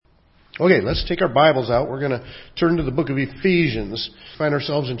Okay, let's take our Bibles out. We're going to turn to the book of Ephesians. Find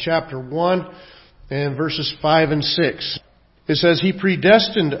ourselves in chapter 1 and verses 5 and 6. It says, He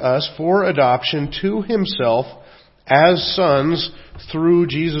predestined us for adoption to Himself as sons through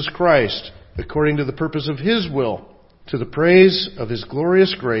Jesus Christ, according to the purpose of His will, to the praise of His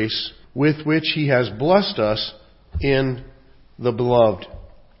glorious grace, with which He has blessed us in the Beloved.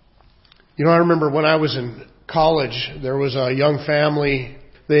 You know, I remember when I was in college, there was a young family.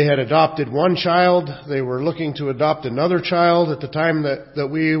 They had adopted one child. They were looking to adopt another child at the time that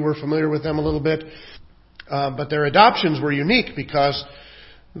we were familiar with them a little bit. But their adoptions were unique because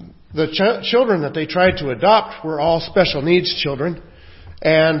the children that they tried to adopt were all special needs children.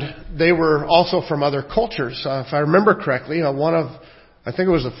 And they were also from other cultures. If I remember correctly, I think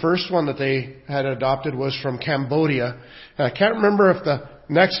it was the first one that they had adopted was from Cambodia. And I can't remember if the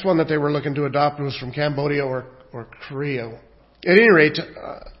next one that they were looking to adopt was from Cambodia or Korea. At any rate,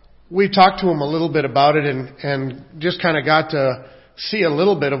 we talked to them a little bit about it and just kind of got to see a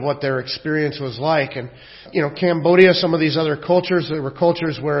little bit of what their experience was like. And, you know, Cambodia, some of these other cultures, there were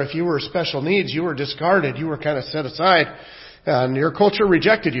cultures where if you were special needs, you were discarded, you were kind of set aside, and your culture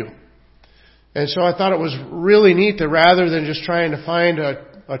rejected you. And so I thought it was really neat that rather than just trying to find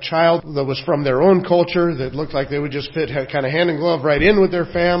a child that was from their own culture that looked like they would just fit kind of hand in glove right in with their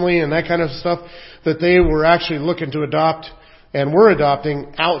family and that kind of stuff, that they were actually looking to adopt and were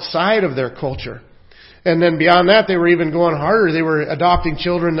adopting outside of their culture. And then beyond that, they were even going harder. They were adopting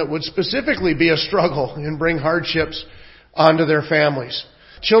children that would specifically be a struggle and bring hardships onto their families.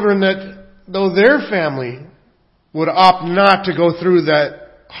 Children that, though their family would opt not to go through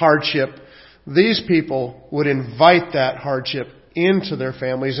that hardship, these people would invite that hardship into their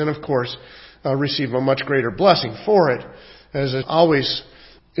families and, of course, receive a much greater blessing for it. As always,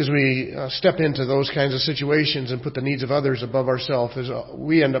 as we step into those kinds of situations and put the needs of others above ourselves,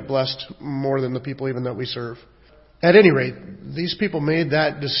 we end up blessed more than the people even that we serve. At any rate, these people made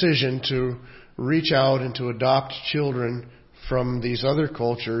that decision to reach out and to adopt children from these other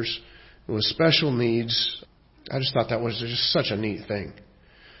cultures with special needs. I just thought that was just such a neat thing.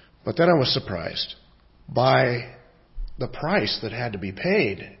 But then I was surprised by the price that had to be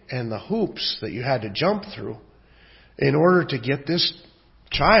paid and the hoops that you had to jump through in order to get this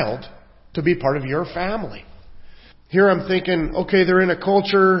child to be part of your family. Here I'm thinking, okay, they're in a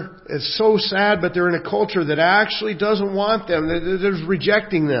culture, it's so sad, but they're in a culture that actually doesn't want them, that is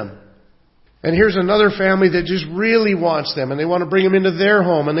rejecting them. And here's another family that just really wants them, and they want to bring them into their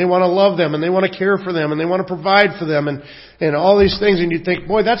home, and they want to love them, and they want to care for them, and they want to provide for them, and all these things. And you think,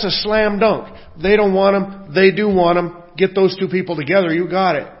 boy, that's a slam dunk. They don't want them. They do want them. Get those two people together. You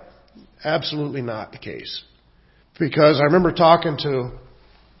got it. Absolutely not the case. Because I remember talking to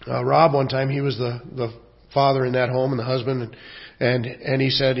Rob one time. He was the father in that home and the husband. And he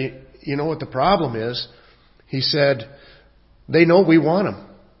said, you know what the problem is? He said, they know we want them.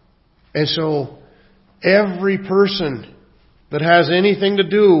 And so every person that has anything to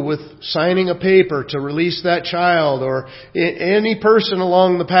do with signing a paper to release that child, or any person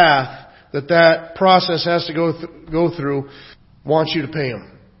along the path that process has to go through, wants you to pay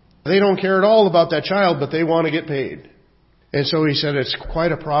them. They don't care at all about that child, but they want to get paid. And so he said it's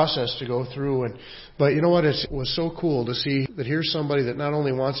quite a process to go through. But you know what? It was so cool to see that here's somebody that not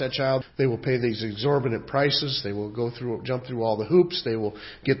only wants that child, they will pay these exorbitant prices. They will jump through all the hoops. They will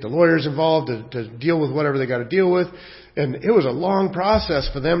get the lawyers involved to deal with whatever they got to deal with. And it was a long process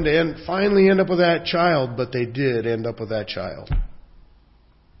for them to finally end up with that child, but they did end up with that child.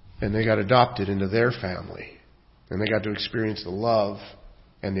 And they got adopted into their family. And they got to experience the love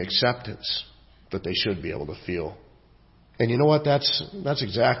and the acceptance that they should be able to feel. And you know what? That's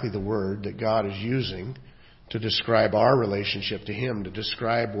exactly the word that God is using to describe our relationship to Him, to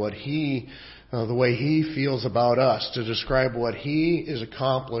describe what the way He feels about us, to describe what He is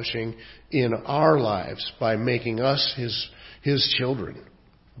accomplishing in our lives by making us His children,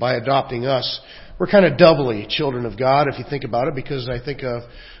 by adopting us. We're kind of doubly children of God, if you think about it, because I think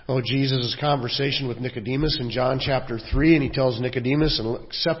of Jesus' conversation with Nicodemus in John chapter 3, and He tells Nicodemus,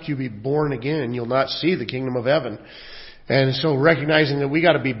 except you be born again, you'll not see the kingdom of heaven. And so recognizing that we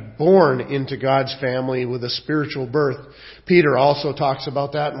got to be born into God's family with a spiritual birth. Peter also talks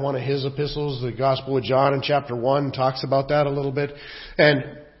about that in one of his epistles. The Gospel of John in chapter 1 talks about that a little bit.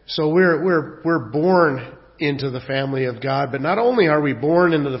 And so we're born into the family of God. But not only are we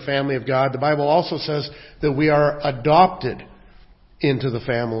born into the family of God, the Bible also says that we are adopted into the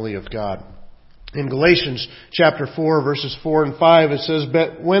family of God. In Galatians chapter 4, verses 4 and 5, it says,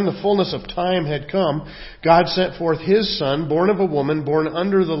 But when the fullness of time had come, God sent forth His Son, born of a woman, born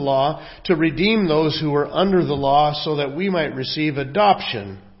under the law, to redeem those who were under the law, so that we might receive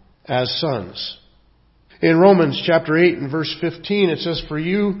adoption as sons. In Romans chapter 8 and verse 15, it says, "For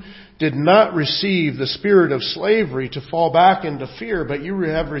you did not receive the spirit of slavery to fall back into fear, but you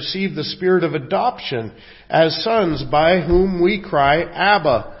have received the spirit of adoption as sons, by whom we cry,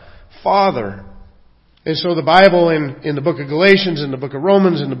 Abba, Father." And so the Bible in the book of Galatians, in the book of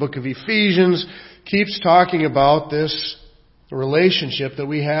Romans, in the book of Ephesians, keeps talking about this relationship that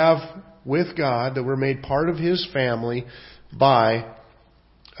we have with God, that we're made part of His family by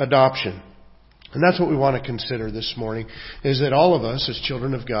adoption. And that's what we want to consider this morning, is that all of us as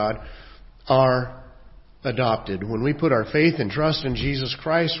children of God are adopted. When we put our faith and trust in Jesus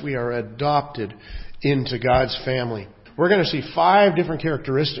Christ, we are adopted into God's family. We're going to see 5 different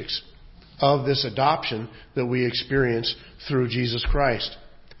characteristics of this adoption that we experience through Jesus Christ.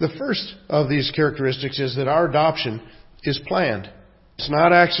 The first of these characteristics is that our adoption is planned. It's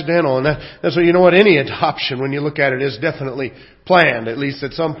not accidental. And that's what, any adoption, when you look at it, is definitely planned, at least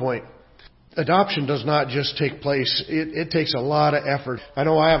at some point. Adoption does not just take place. It takes a lot of effort. I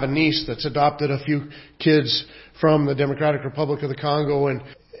know I have a niece that's adopted a few kids from the Democratic Republic of the Congo,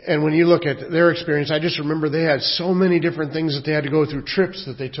 and when you look at their experience, I just remember they had so many different things that they had to go through, trips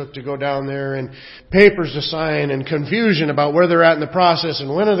that they took to go down there, and papers to sign, and confusion about where they're at in the process,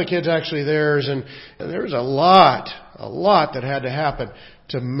 and when are the kids actually theirs. And there's a lot that had to happen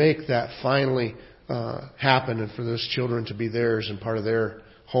to make that finally happen, and for those children to be theirs and part of their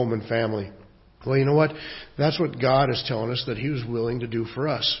home and family. Well, you know what? That's what God is telling us that He was willing to do for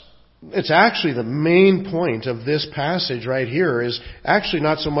us. It's actually the main point of this passage right here is actually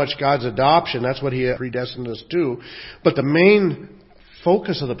not so much God's adoption. That's what He predestined us to. But the main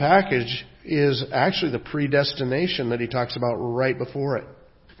focus of the package is actually the predestination that He talks about right before it.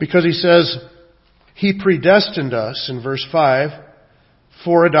 Because He says He predestined us, in verse 5,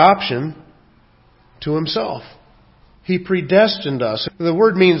 for adoption to Himself. He predestined us. The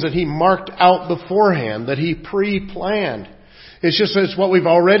word means that He marked out beforehand, that He pre-planned. It's what we've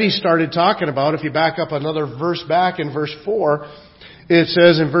already started talking about. If you back up another verse back in verse 4, it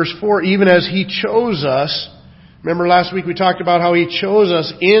says in verse 4, even as He chose us. Remember last week we talked about how He chose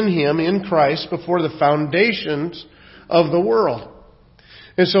us in Him, in Christ, before the foundations of the world.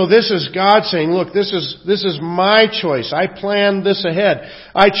 And so this is God saying, look, this is my choice. I planned this ahead.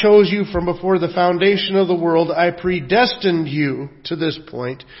 I chose you from before the foundation of the world. I predestined you to this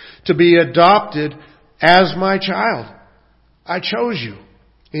point to be adopted as my child. I chose you.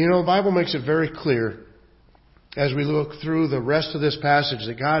 And the Bible makes it very clear as we look through the rest of this passage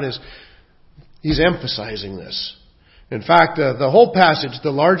that God He's emphasizing this. In fact, the whole passage,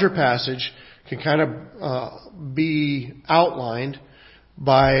 the larger passage, can kind of be outlined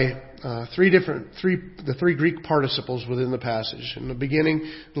by the three Greek participles within the passage. In the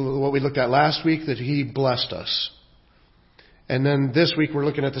beginning, what we looked at last week, that He blessed us. And then this week we're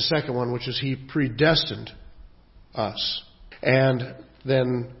looking at the second one, which is He predestined us. And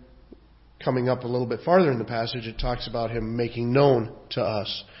then coming up a little bit farther in the passage, it talks about Him making known to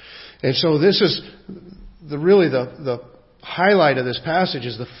us. And so this is the highlight of this passage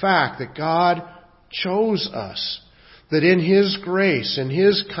is the fact that God chose us. That in His grace and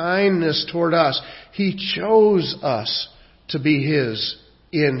His kindness toward us, He chose us to be His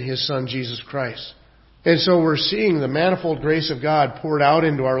in His Son Jesus Christ. And so we're seeing the manifold grace of God poured out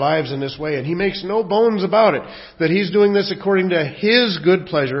into our lives in this way. And He makes no bones about it. That He's doing this according to His good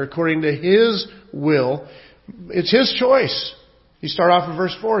pleasure, according to His will. It's His choice. You start off in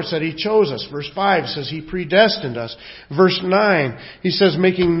verse 4, it said He chose us. Verse 5 says He predestined us. Verse 9, He says,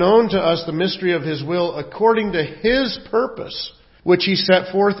 making known to us the mystery of His will according to His purpose, which He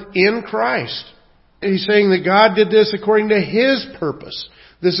set forth in Christ. He's saying that God did this according to His purpose.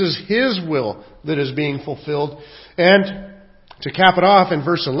 This is His will that is being fulfilled. And to cap it off in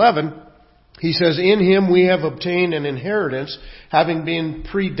verse 11, He says, in Him we have obtained an inheritance, having been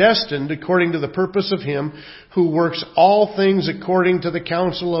predestined according to the purpose of Him who works all things according to the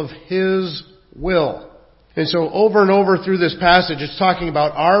counsel of His will. And so over and over through this passage, it's talking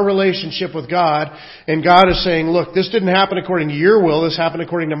about our relationship with God. And God is saying, look, this didn't happen according to your will. This happened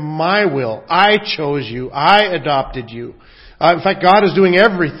according to my will. I chose you. I adopted you. In fact, God is doing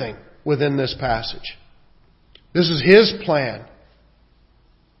everything within this passage. This is His plan.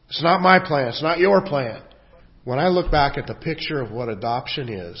 It's not my plan. It's not your plan. When I look back at the picture of what adoption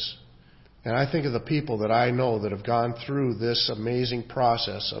is, and I think of the people that I know that have gone through this amazing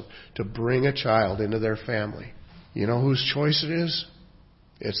process to bring a child into their family, you know whose choice it is?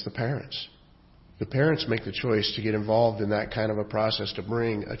 It's the parents. The parents make the choice to get involved in that kind of a process to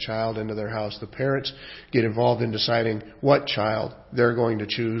bring a child into their house. The parents get involved in deciding what child they're going to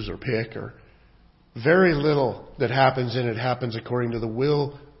choose or pick. Or very little that happens in it happens according to the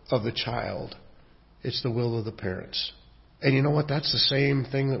will of the child. It's the will of the parents. And you know what? That's the same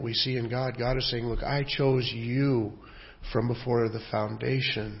thing that we see in God. God is saying, look, I chose you from before the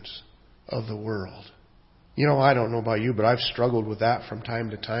foundations of the world. You know, I don't know about you, but I've struggled with that from time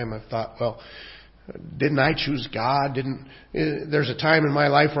to time. I've thought, well, didn't I choose God? There's a time in my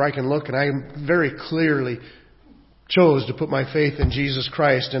life where I can look and I very clearly chose to put my faith in Jesus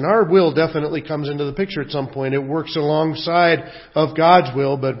Christ. And our will definitely comes into the picture at some point. It works alongside of God's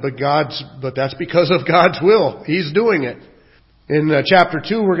will, but that's because of God's will. He's doing it. In chapter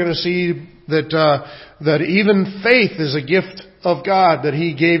 2, we're going to see that even faith is a gift of God that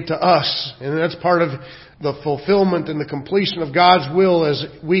He gave to us. And that's part of the fulfillment and the completion of God's will as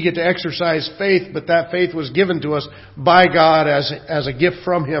we get to exercise faith, but that faith was given to us by God as a gift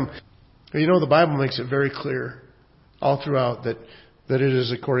from Him. You know, the Bible makes it very clear all throughout that it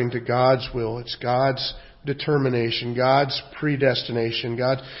is according to God's will. It's God's determination, God's predestination,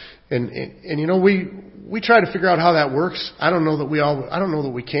 and you know, we try to figure out how that works. I don't know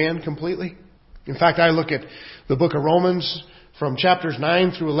that we can completely. In fact, I look at the book of Romans from chapters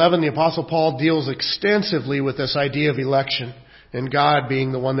 9 through 11. The Apostle Paul deals extensively with this idea of election and God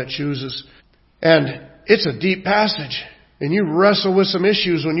being the one that chooses. And it's a deep passage. And you wrestle with some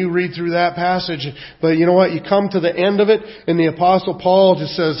issues when you read through that passage. But you know what? You come to the end of it, and the Apostle Paul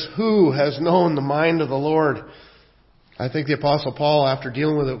just says, who has known the mind of the Lord? I think the Apostle Paul, after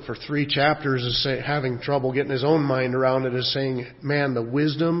dealing with it for 3 chapters, is having trouble getting his own mind around it, is saying, man, the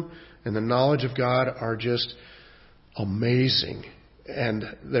wisdom and the knowledge of God are just amazing. And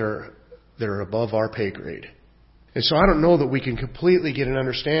they're above our pay grade. And so I don't know that we can completely get an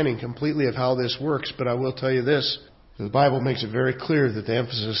understanding completely of how this works, but I will tell you this. The Bible makes it very clear that the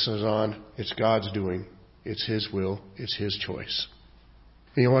emphasis is on it's God's doing. It's His will. It's His choice.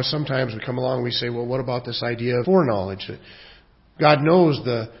 You know what? Sometimes we come along and we say, well, what about this idea of foreknowledge? God knows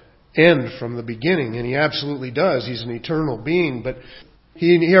the end from the beginning, and He absolutely does. He's an eternal being, but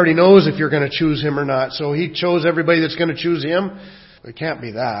He already knows if you're going to choose Him or not. So He chose everybody that's going to choose Him. It can't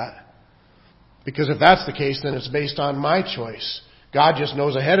be that. Because if that's the case, then it's based on my choice. God just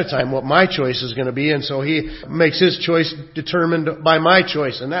knows ahead of time what my choice is going to be, and so He makes His choice determined by my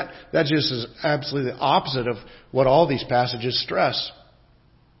choice. And that just is absolutely the opposite of what all these passages stress.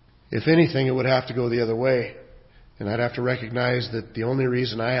 If anything, it would have to go the other way. And I'd have to recognize that the only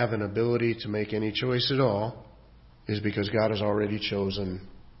reason I have an ability to make any choice at all is because God has already chosen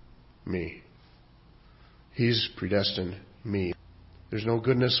me. He's predestined me. There's no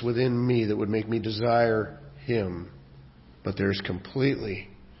goodness within me that would make me desire Him. But there's completely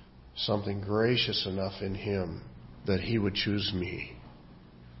something gracious enough in Him that He would choose me.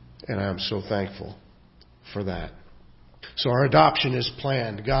 And I'm so thankful for that. So our adoption is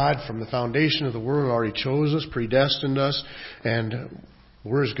planned. God, from the foundation of the world, already chose us, predestined us, and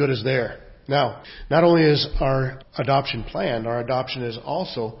we're as good as there. Now, not only is our adoption planned, our adoption is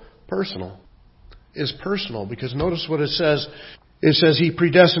also personal. Is personal, because notice what it says. It says He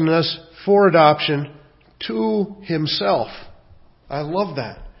predestined us for adoption to Himself. I love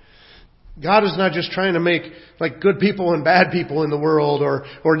that. God is not just trying to make like good people and bad people in the world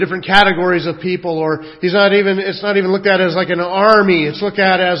or different categories of people, or it's not even looked at as like an army. It's looked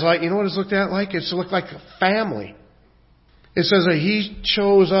at as like, you know what it's looked at like? It's looked like a family. It says that He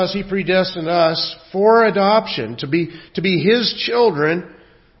chose us, He predestined us for adoption to be His children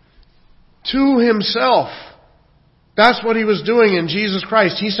to Himself. That's what He was doing in Jesus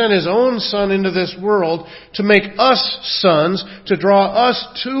Christ. He sent His own Son into this world to make us sons, to draw us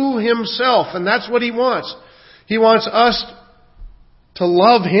to Himself. And that's what He wants. He wants us to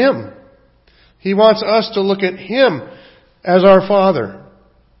love Him. He wants us to look at Him as our Father.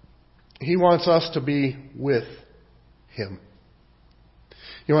 He wants us to be with Him.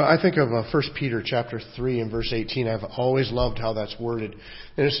 You know, I think of 1 Peter chapter 3 and verse 18. I've always loved how that's worded.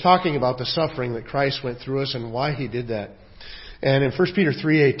 And it's talking about the suffering that Christ went through us and why He did that. And in 1 Peter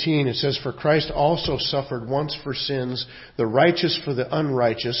 3:18 it says, for Christ also suffered once for sins, the righteous for the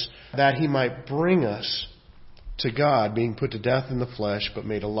unrighteous, that He might bring us to God, being put to death in the flesh, but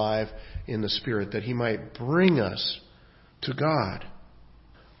made alive in the Spirit, that He might bring us to God.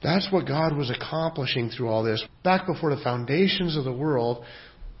 That's what God was accomplishing through all this. Back before the foundations of the world,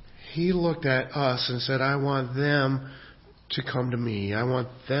 He looked at us and said, I want them to come to me. I want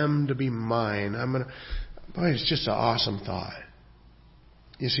them to be mine. Boy, it's just an awesome thought.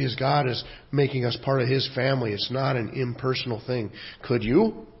 You see, as God is making us part of His family, it's not an impersonal thing. Could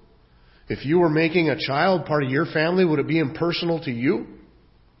you? If you were making a child part of your family, would it be impersonal to you?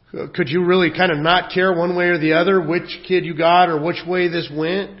 Could you really kind of not care one way or the other which kid you got or which way this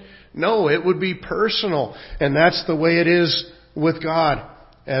went? No, it would be personal. And that's the way it is with God.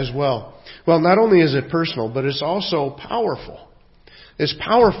 as well. Well, not only is it personal, but it's also powerful. It's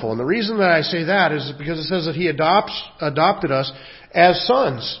powerful. And the reason that I say that is because it says that He adopted us as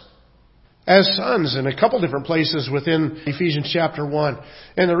sons. As sons in a couple different places within Ephesians chapter 1.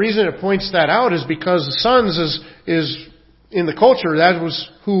 And the reason it points that out is because the sons is in the culture, that was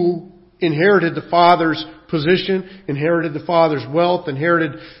who inherited the father's position, inherited the father's wealth,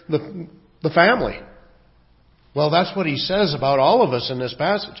 inherited the family. Well, that's what he says about all of us in this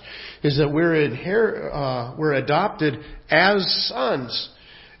passage, is that we're adopted as sons.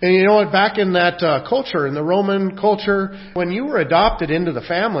 And you know what, back in that culture, in the Roman culture, when you were adopted into the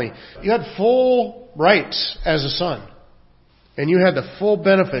family, you had full rights as a son. And you had the full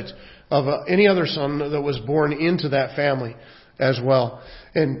benefit of any other son that was born into that family as well.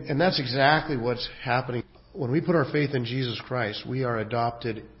 And that's exactly what's happening. When we put our faith in Jesus Christ, we are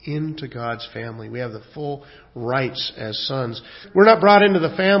adopted into God's family. We have the full rights as sons. We're not brought into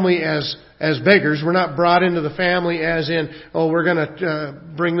the family as beggars. We're not brought into the family as in, we're going to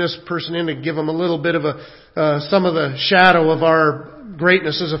bring this person in to give them a little bit of some of the shadow of our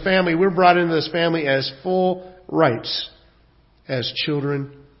greatness as a family. We're brought into this family as full rights, as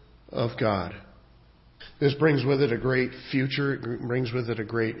children of God. This brings with it a great future. It brings with it a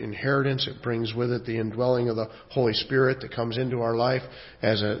great inheritance. It brings with it the indwelling of the Holy Spirit that comes into our life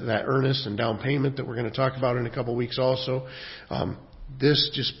as that earnest and down payment that we're going to talk about in a couple of weeks also.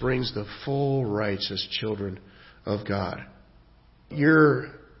 This just brings the full rights as children of God. You're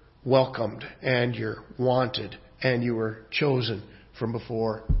welcomed and you're wanted and you were chosen from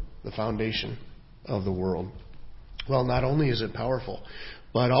before the foundation of the world. Well, not only is it powerful,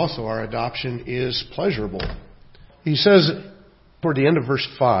 but also our adoption is pleasurable. He says, toward the end of verse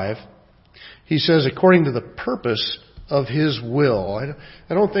 5, he says, according to the purpose of His will.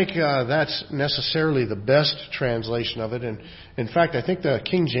 I don't think that's necessarily the best translation of it. And in fact, I think the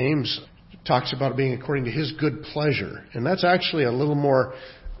King James talks about it being according to His good pleasure. And that's actually a little more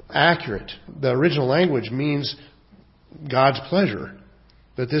accurate. The original language means God's pleasure.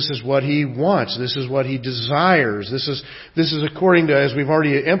 That this is what He wants. This is what He desires. This is according to, as we've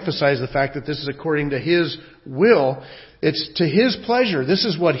already emphasized, the fact that this is according to His will. It's to His pleasure. This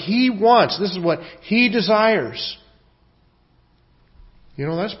is what He wants. This is what He desires. You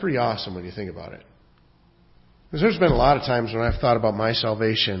know, that's pretty awesome when you think about it. Because there's been a lot of times when I've thought about my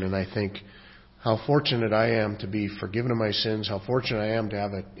salvation and I think how fortunate I am to be forgiven of my sins, how fortunate I am to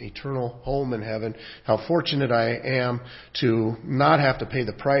have an eternal home in heaven, how fortunate I am to not have to pay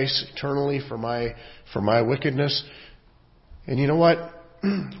the price eternally for my wickedness. And you know what?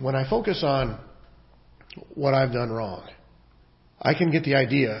 When I focus on what I've done wrong, I can get the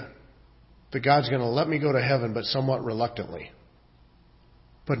idea that God's going to let me go to heaven, but somewhat reluctantly.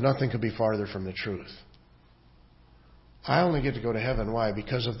 But nothing could be farther from the truth. I only get to go to heaven. Why?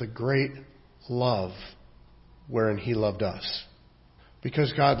 Because of the great love wherein He loved us.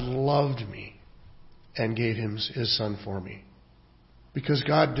 Because God loved me and gave His Son for me. Because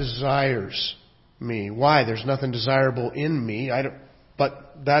God desires me. Why? There's nothing desirable in me.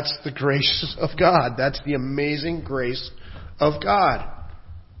 But that's the grace of God. That's the amazing grace of God.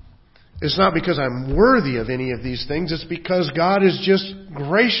 It's not because I'm worthy of any of these things. It's because God is just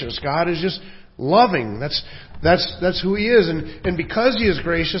gracious. God is just loving. That's who He is. And because He is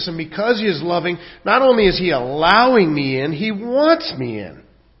gracious and because He is loving, not only is He allowing me in, He wants me in.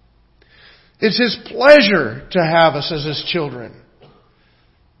 It's His pleasure to have us as His children.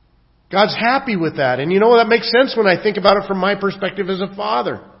 God's happy with that. And you know, that makes sense when I think about it from my perspective as a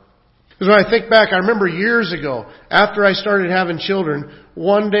father. Because when I think back, I remember years ago, after I started having children,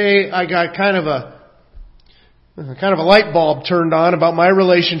 one day I got kind of a light bulb turned on about my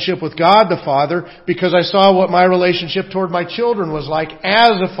relationship with God the Father, because I saw what my relationship toward my children was like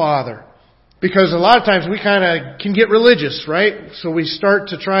as a father. Because a lot of times we kind of can get religious, right? So we start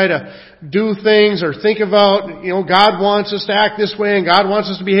to try to do things or think about, God wants us to act this way and God wants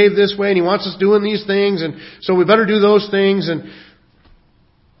us to behave this way and He wants us doing these things, and so we better do those things. And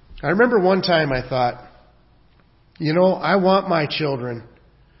I remember one time I thought, I want my children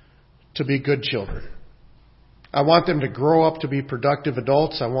to be good children. I want them to grow up to be productive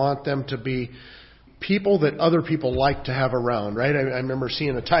adults. I want them to be people that other people like to have around, right? I remember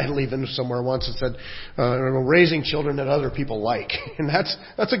seeing a title even somewhere once that said, raising children that other people like. And that's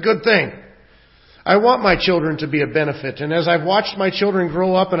a good thing. I want my children to be a benefit. And as I've watched my children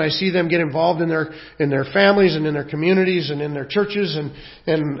grow up and I see them get involved in their families and in their communities and in their churches,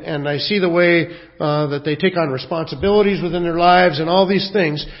 and I see the way that they take on responsibilities within their lives and all these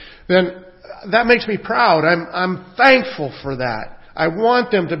things, then that makes me proud. I'm thankful for that. I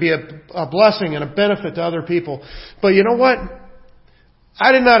want them to be a blessing and a benefit to other people. But you know what?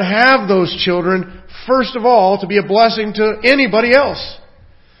 I did not have those children, first of all, to be a blessing to anybody else.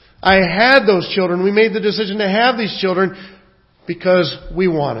 I had those children. We made the decision to have these children because we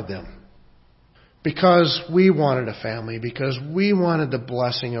wanted them. Because we wanted a family. Because we wanted the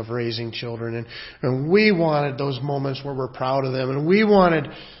blessing of raising children. And we wanted those moments where we're proud of them. And we wanted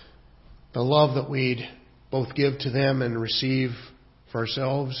the love that we'd both give to them and receive for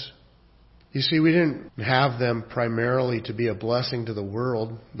ourselves. You see, we didn't have them primarily to be a blessing to the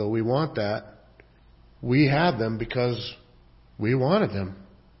world, though we want that. We had them because we wanted them.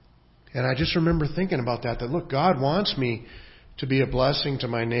 And I just remember thinking about that look, God wants me to be a blessing to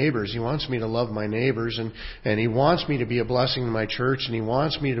my neighbors. He wants me to love my neighbors, and He wants me to be a blessing to my church, and He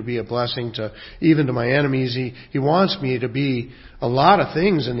wants me to be a blessing to even to my enemies. He wants me to be a lot of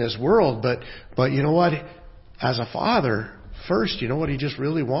things in this world, but you know what? As a father, first, you know what He just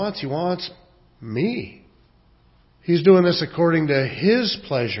really wants? He wants me. He's doing this according to His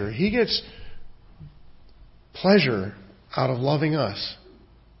pleasure. He gets pleasure out of loving us.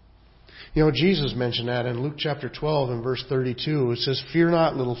 You know, Jesus mentioned that in Luke chapter 12 and verse 32. It says, "Fear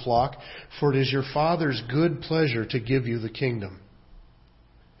not, little flock, for it is your Father's good pleasure to give you the kingdom."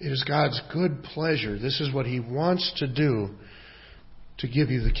 It is God's good pleasure. This is what He wants to do, to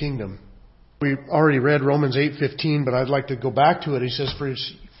give you the kingdom. We already read Romans 8:15, but I'd like to go back to it. He says,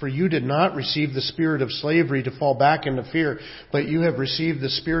 For you did not receive the spirit of slavery to fall back into fear, but you have received the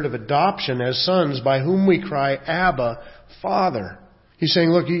spirit of adoption as sons, by whom we cry, Abba, Father. He's saying,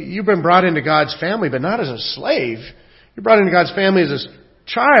 look, you've been brought into God's family, but not as a slave. You're brought into God's family as a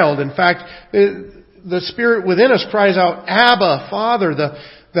child. In fact, the Spirit within us cries out, Abba, Father.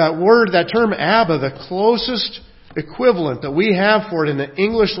 That term Abba, the closest equivalent that we have for it in the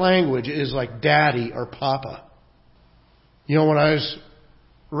English language is like Daddy or Papa. You know, when I was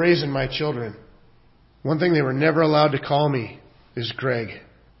raising my children, one thing they were never allowed to call me is Greg.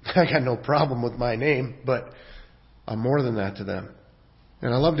 I got no problem with my name, but I'm more than that to them.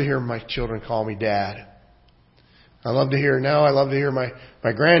 And I love to hear my children call me Dad. I love to hear my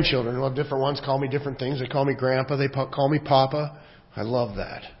grandchildren, well, different ones call me different things. They call me Grandpa. They call me Papa. I love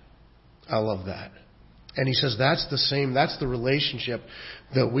that. I love that. And he says that's the relationship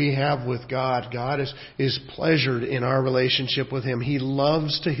that we have with God. God is pleasured in our relationship with Him. He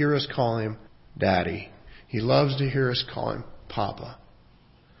loves to hear us call Him Daddy. He loves to hear us call Him Papa.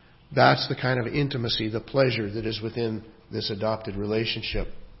 That's the kind of intimacy, the pleasure that is within this adopted relationship.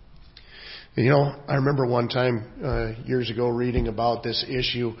 And you know, I remember one time years ago reading about this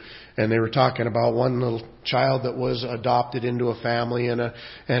issue, and they were talking about one little child that was adopted into a family, and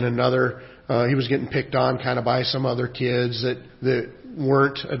another he was getting picked on kind of by some other kids that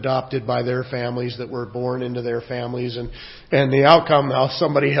weren't adopted by their families, that were born into their families, and the outcome, how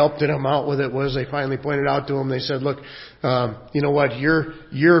somebody helped him out with it, was they finally pointed out to him. They said, "Look, you know what? Your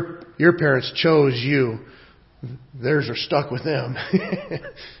parents chose you. Theirs are stuck with them."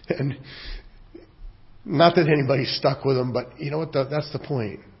 And not that anybody's stuck with them, but you know what? That's the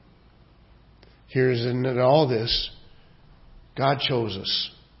point. Here's in all this, God chose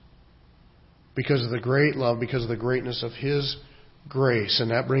us because of the great love, because of the greatness of His grace. And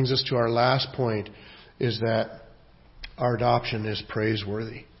that brings us to our last point, is that our adoption is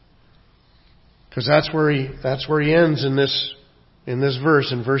praiseworthy. Because that's where he ends in this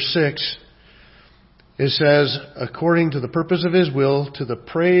verse, in verse 6. It says, according to the purpose of His will, to the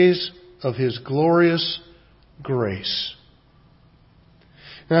praise of His glorious grace.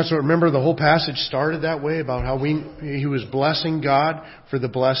 And that's what, remember, the whole passage started that way, about how He was blessing God for the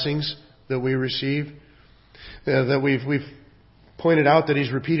blessings that we receive. That we've pointed out that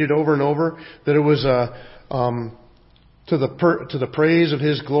He's repeated over and over that it was to the praise of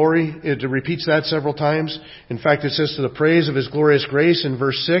His glory. It repeats that several times. In fact, it says to the praise of His glorious grace in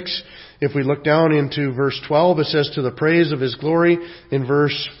verse 6. If we look down into verse 12, it says to the praise of His glory. In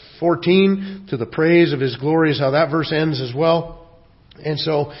verse 14, to the praise of His glory is how that verse ends as well. And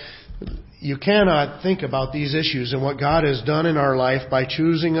so you cannot think about these issues and what God has done in our life by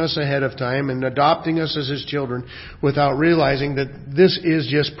choosing us ahead of time and adopting us as His children without realizing that this is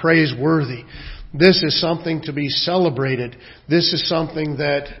just praiseworthy. This is something to be celebrated. This is something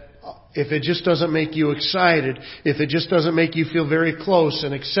that, if it just doesn't make you excited, if it just doesn't make you feel very close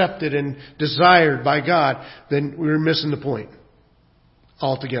and accepted and desired by God, then we're missing the point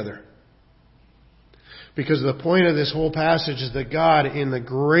altogether. Because the point of this whole passage is that God, in the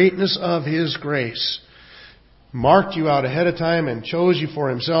greatness of His grace, marked you out ahead of time and chose you for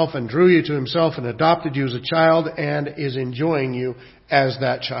Himself and drew you to Himself and adopted you as a child and is enjoying you as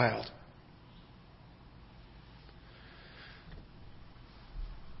that child.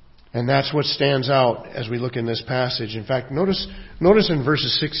 And that's what stands out as we look in this passage. In fact, notice in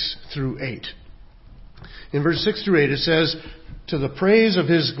verses 6 through 8. In verse 6 through 8 it says, to the praise of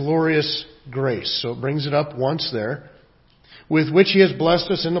His glorious grace. So it brings it up once there. With which He has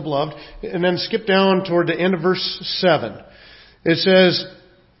blessed us in the beloved. And then skip down toward the end of verse 7. It says,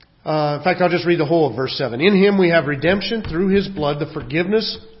 in fact, I'll just read the whole of verse 7. In Him we have redemption through His blood, the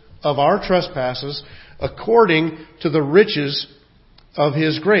forgiveness of our trespasses, according to the riches of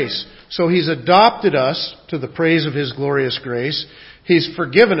His grace. So He's adopted us to the praise of His glorious grace. He's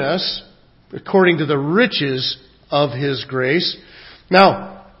forgiven us according to the riches of His grace.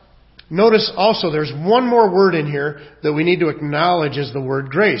 Now, notice also there's one more word in here that we need to acknowledge as the word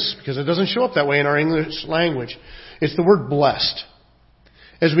grace, because it doesn't show up that way in our English language. It's the word blessed.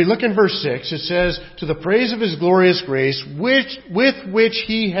 As we look in verse 6, it says, to the praise of His glorious grace, with which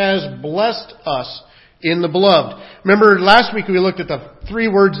He has blessed us in the beloved. Remember, last week we looked at the three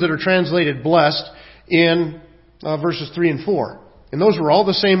words that are translated blessed in verses 3 and 4. And those were all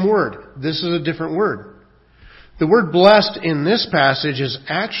the same word. This is a different word. The word blessed in this passage is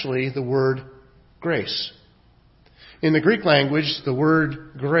actually the word grace. In the Greek language, the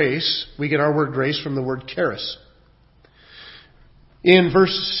word grace, we get our word grace from the word charis. In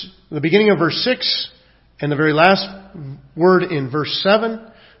the beginning of verse 6 and the very last word in verse 7,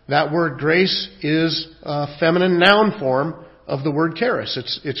 that word grace is a feminine noun form of the word charis.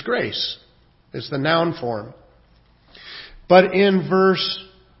 It's grace. It's the noun form. But in verse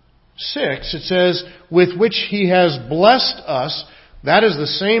 6, it says, with which He has blessed us. That is the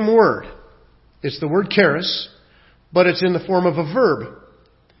same word. It's the word charis, but it's in the form of a verb.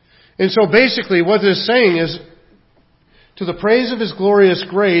 And so basically what this is saying is, to the praise of His glorious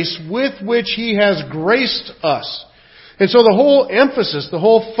grace, with which He has graced us. And so the whole emphasis, the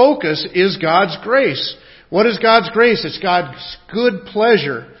whole focus is God's grace. What is God's grace? It's God's good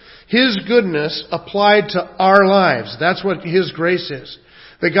pleasure. His goodness applied to our lives. That's what His grace is.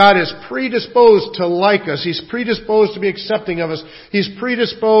 That God is predisposed to like us. He's predisposed to be accepting of us. He's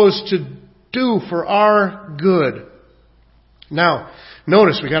predisposed to do for our good. Now,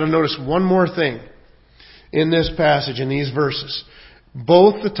 we got to notice one more thing in this passage, in these verses.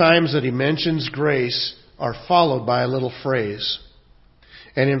 Both the times that He mentions grace are followed by a little phrase.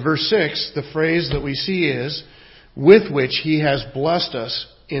 And in verse 6, the phrase that we see is, with which He has blessed us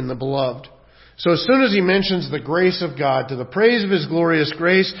in the beloved. So as soon as He mentions the grace of God, to the praise of His glorious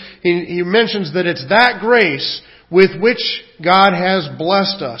grace, He mentions that it's that grace with which God has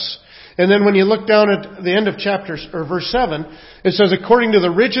blessed us. And then when you look down at the end of verse 7, it says, according to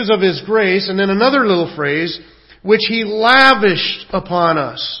the riches of His grace, and then another little phrase, which He lavished upon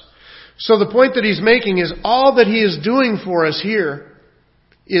us. So the point that he's making is all that He is doing for us here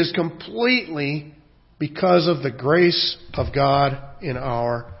is completely because of the grace of God in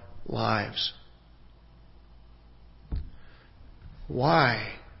our lives.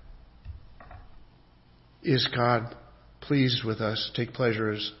 Why is God pleased with us, take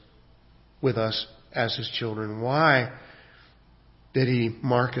pleasure with us as His children? Why did He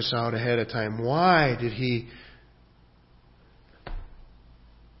mark us out ahead of time? Why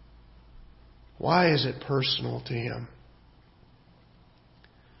is it personal to Him?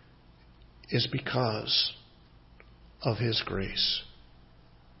 It's because of His grace.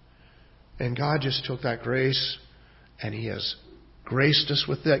 And God just took that grace and He has graced us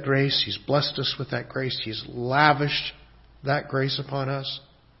with that grace. He's blessed us with that grace. He's lavished that grace upon us.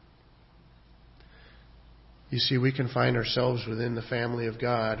 You see, we can find ourselves within the family of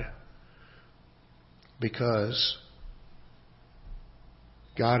God because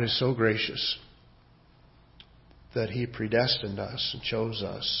God is so gracious that He predestined us and chose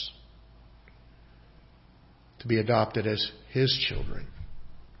us to be adopted as His children.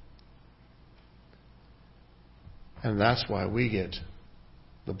 And that's why we get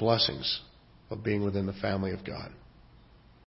the blessings of being within the family of God.